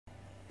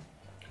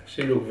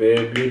She look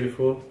very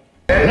beautiful.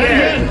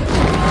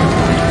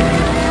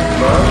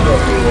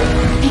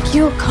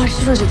 Peki o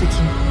karşı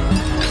rojadaki?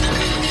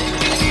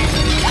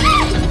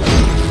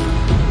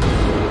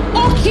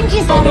 O kim ki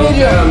sen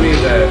veriyor?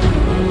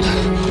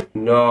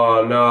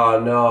 No,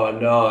 no, no,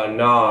 no,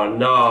 no,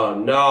 no,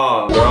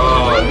 no,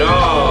 no,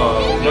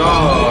 no,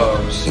 no.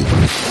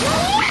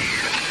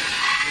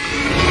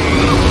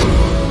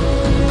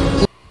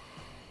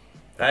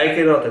 I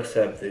cannot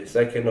accept this.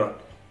 I cannot.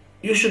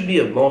 You should be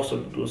a monster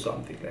to do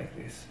something like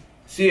this.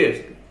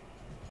 Seriously.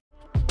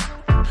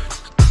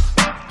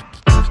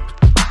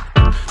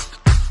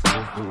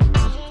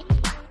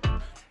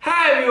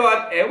 Hi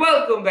everyone and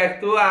welcome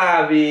back to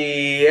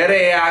Avi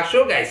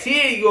Reaction. Guys,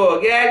 here you go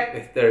again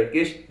with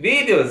Turkish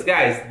videos.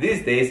 Guys,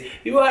 these days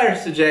you are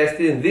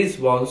suggesting this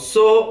one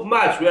so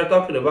much. We are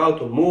talking about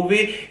a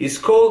movie. It's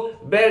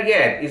called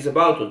Bergen. It's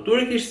about a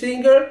Turkish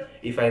singer,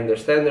 if I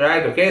understand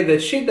right, okay,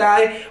 that she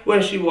died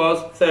when she was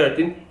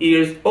 13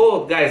 years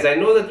old. Guys, I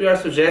know that we are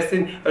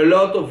suggesting a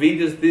lot of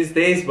videos these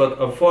days,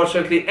 but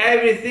unfortunately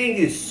everything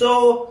is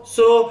so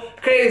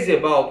crazy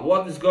about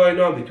what is going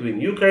on between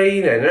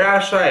Ukraine and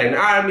Russia and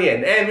army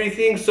and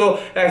everything. So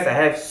guys, I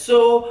have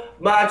so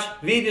much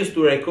videos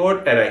to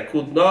record and I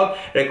could not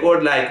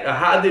record like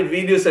 100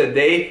 videos a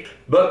day.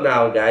 But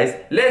now guys,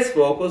 let's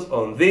focus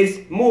on this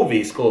movie.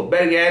 It's called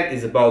Belgin.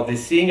 It's about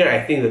this singer. I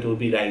think that will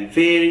be like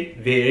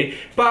very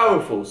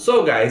powerful.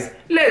 So guys,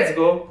 let's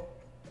go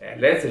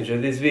and let's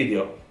enjoy this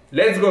video.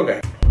 Let's go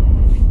guys.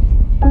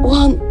 O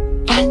an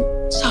ben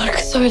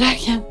şarkı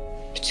söylerken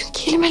bütün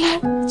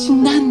kelimeler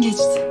içimden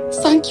geçti.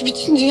 Sanki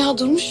bütün dünya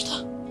durmuş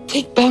da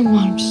tek ben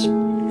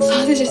varmışım.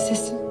 Sadece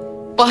sesim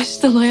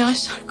baştan ayağa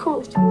şarkı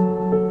oldu.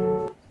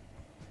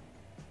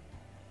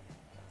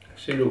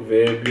 She look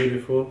very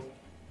beautiful.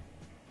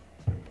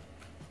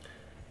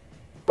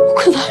 O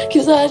kadar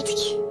güzeldi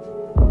ki.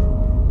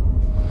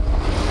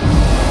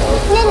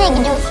 Nereye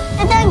gidiyoruz?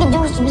 Neden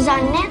gidiyoruz biz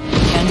anne?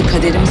 Kendi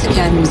kaderimizi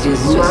kendimiz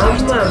yazacağız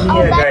artık. Mamma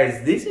mia,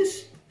 guys, this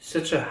is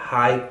such a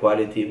high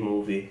quality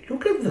movie.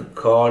 Look at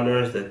the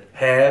colors that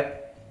have.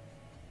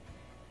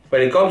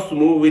 When it comes to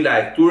movie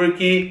like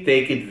Turkey,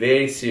 take it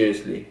very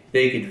seriously.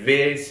 Take it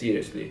very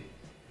seriously.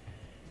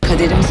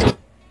 Kaderimizi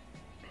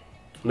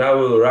Now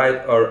we'll write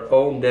our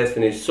own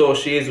destiny. So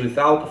she is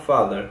without a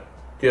father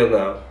till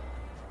now.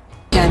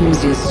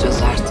 kendimiz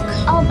yazacağız artık.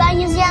 Ama ben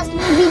yazı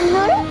yazmayı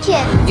bilmiyorum ki.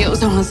 Ya o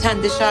zaman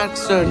sen de şarkı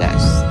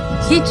söylersin.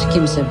 Hiç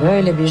kimse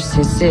böyle bir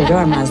sesi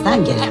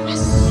görmezden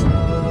gelemez.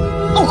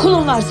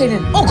 Okulun var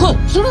senin, okul.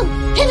 Şunun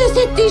heves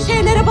ettiği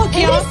şeylere bak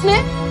ya. Heves mi?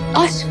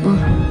 Aşk bu,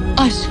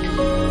 aşk.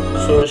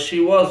 So she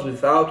was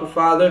without a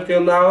father till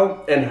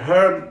now, and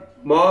her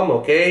mom,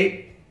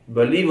 okay,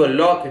 believe a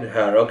lot in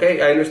her, okay?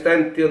 I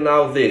understand till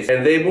now this.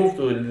 And they moved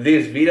to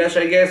this village,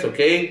 I guess,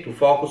 okay, to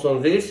focus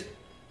on this.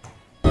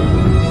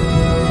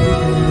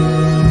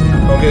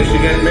 Okay, she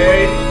get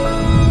married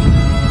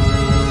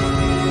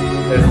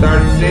and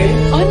start to sing.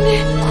 Anne,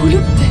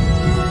 kulüpte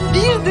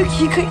bir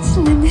dakika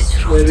içinde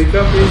meşhur When oldu. it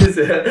comes to this,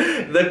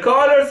 the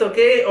colors,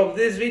 okay, of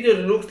this video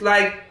looks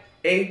like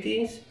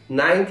 18s,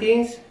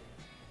 19s.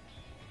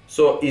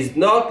 So it's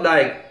not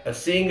like a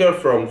singer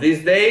from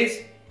these days.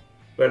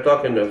 We're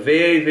talking a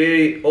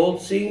very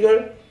old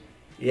singer.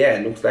 Yeah,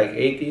 it looks like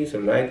 80s or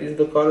 90s,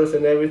 the colors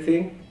and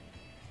everything.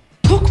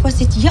 Çok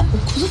basit, ya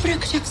okulu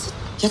bırakacaksın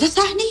ya da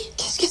sahneyi.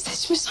 Keşke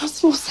seçme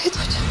şansım olsaydı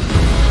hocam.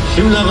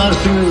 Şimdi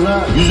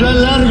karşınızda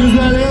güzeller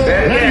güzeli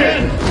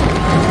Bergen.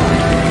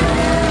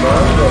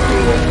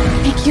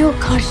 Peki o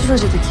karşı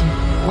rojadaki?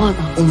 O adam.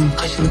 Onun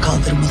kaşını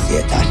kaldırması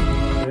yeter.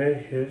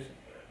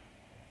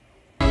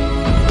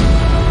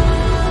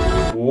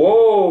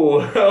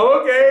 Whoa,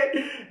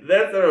 okay,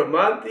 that's a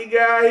romantic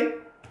guy.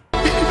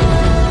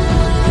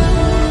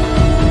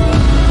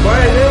 Why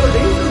I never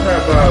listened to her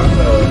about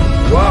her?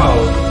 Wow,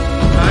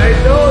 I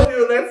told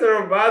you that's a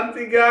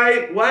romantic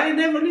guy. Why I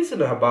never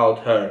listened about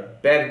her?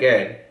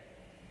 Bergen.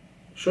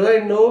 Should I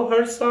know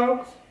her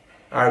songs?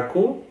 Are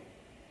cool?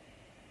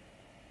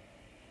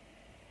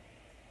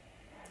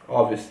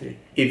 Obviously.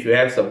 If you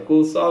have some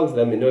cool songs,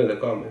 let me know in the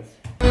comments.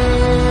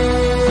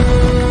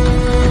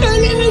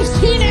 Ölümün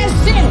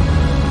sinesi!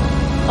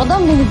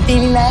 Adam beni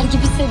deliler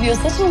gibi seviyor.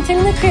 Saçının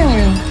teline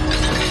kıyamıyorum.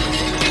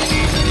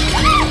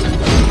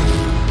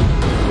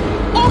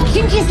 O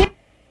kim ki sen?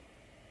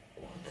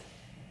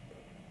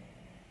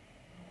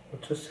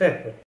 What just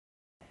happened?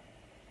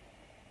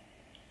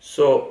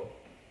 So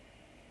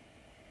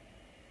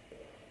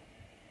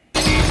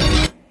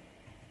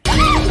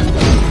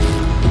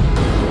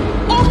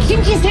O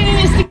kim ki senin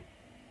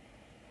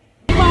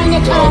istikbaline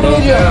no, karar don't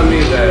veriyor? tell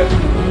me that.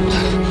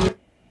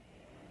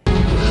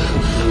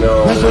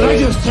 No. Mezara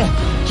göster.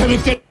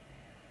 Kemikler.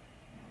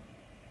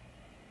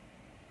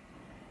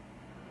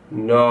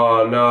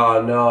 No,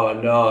 no, no,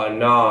 no,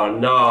 no,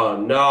 no,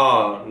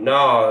 no,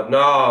 no, no,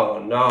 no,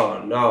 no,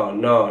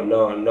 no,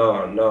 no,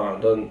 no, no,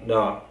 don't,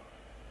 no,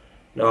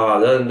 no,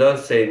 don't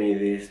say me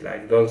this,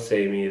 like, don't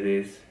say me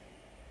this.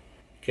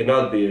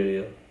 Cannot be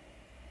real.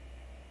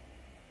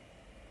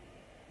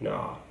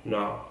 No,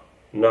 no,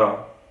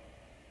 no.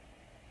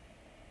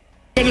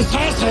 Kemiklerini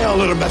saya saya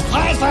alırım ben.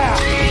 Saya saya.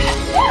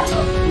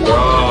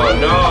 No,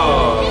 no,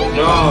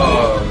 no.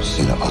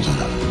 Seni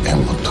adanın en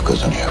mutlu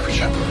kızını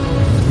yapacağım.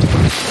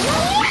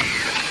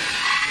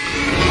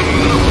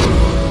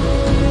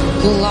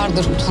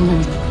 Yıllardır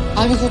utanıyorum.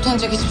 Halbuki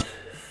utanacak hiçbir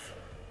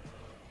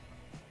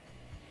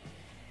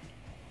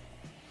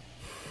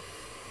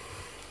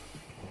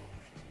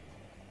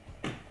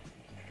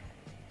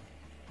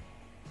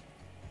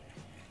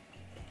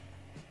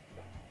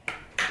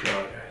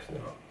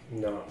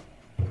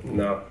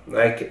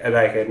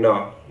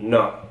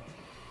No.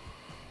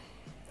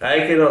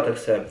 I cannot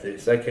accept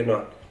this. I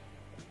cannot.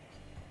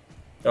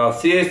 No,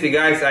 seriously,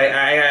 guys,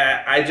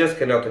 I just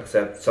cannot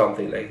accept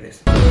something like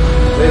this.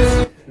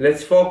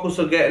 Let's focus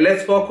again.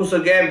 Let's focus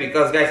again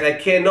because, guys, I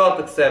cannot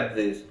accept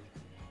this.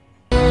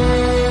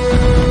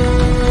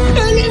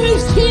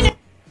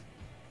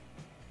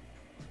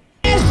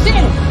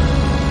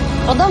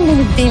 Adam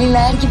beni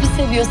deliler gibi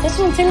seviyor.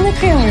 Saçının teline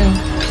kıyamıyorum.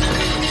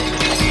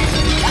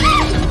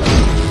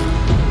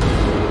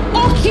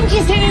 O kim ki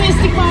senin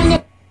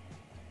istikbaline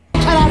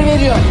karar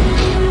veriyor?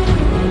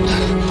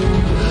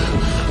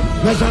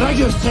 Mezara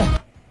girse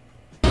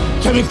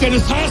kemiklerini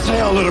saya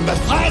saya alırım ben.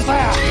 Saya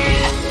saya.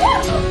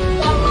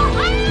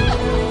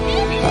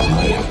 Ben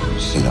var ya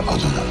seni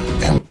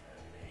adanın en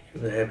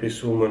The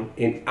happiest woman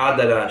in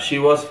Adana. She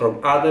was from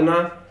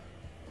Adana.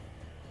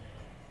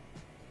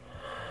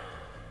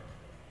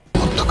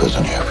 mutlu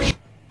kızını yapacağım.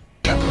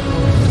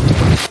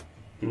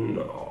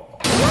 No.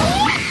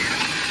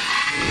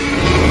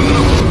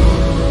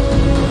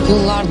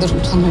 Yıllardır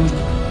utanıyorum.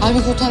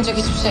 Halbuki utanacak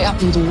hiçbir şey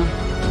yapmadım ben.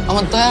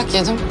 Ama dayak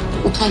yedim,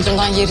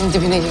 utancımdan yerin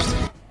dibine girdim.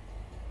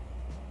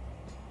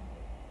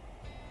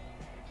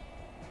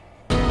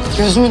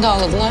 Gözümü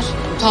dağladılar,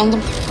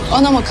 utandım.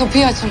 Anama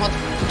kapıyı açamadım,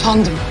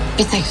 utandım.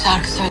 Bir tek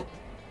şarkı söylerken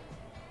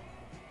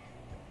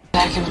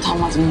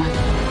utanmadım ben.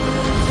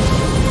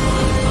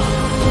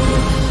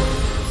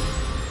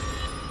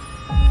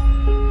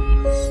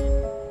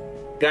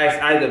 Guys,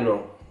 I don't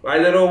know. I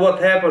don't know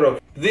what happened.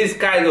 These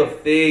kind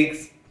of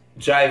things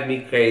drive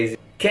me crazy.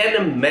 Can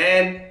a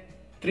man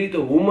treat a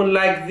woman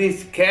like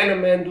this? Can a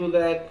man do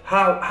that?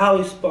 How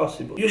is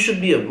possible? You should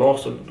be a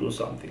monster to do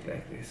something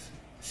like this.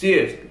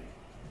 Seriously.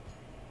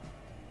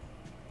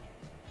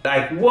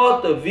 Like,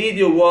 what a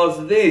video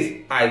was this?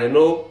 I don't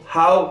know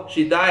how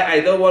she died. I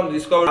don't want to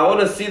discover. I want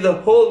to see the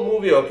whole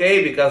movie,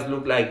 okay? Because it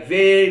looked like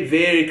very,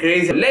 very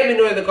crazy. Let me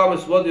know in the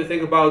comments what you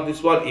think about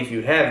this one. If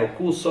you have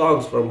cool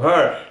songs from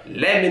her,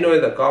 let me know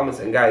in the comments.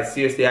 And guys,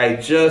 seriously, I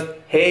just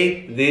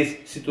hate this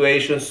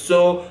situation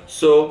so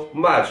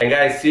much. And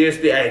guys,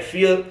 seriously, I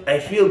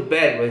feel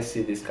bad when I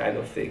see these kind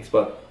of things.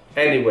 But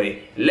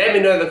anyway, let me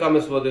know in the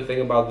comments what you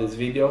think about this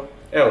video.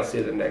 And I'll see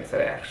you in the next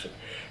reaction.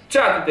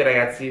 Ciao a tutti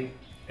ragazzi.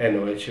 E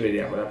noi ci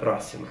vediamo alla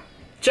prossima.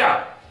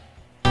 Ciao!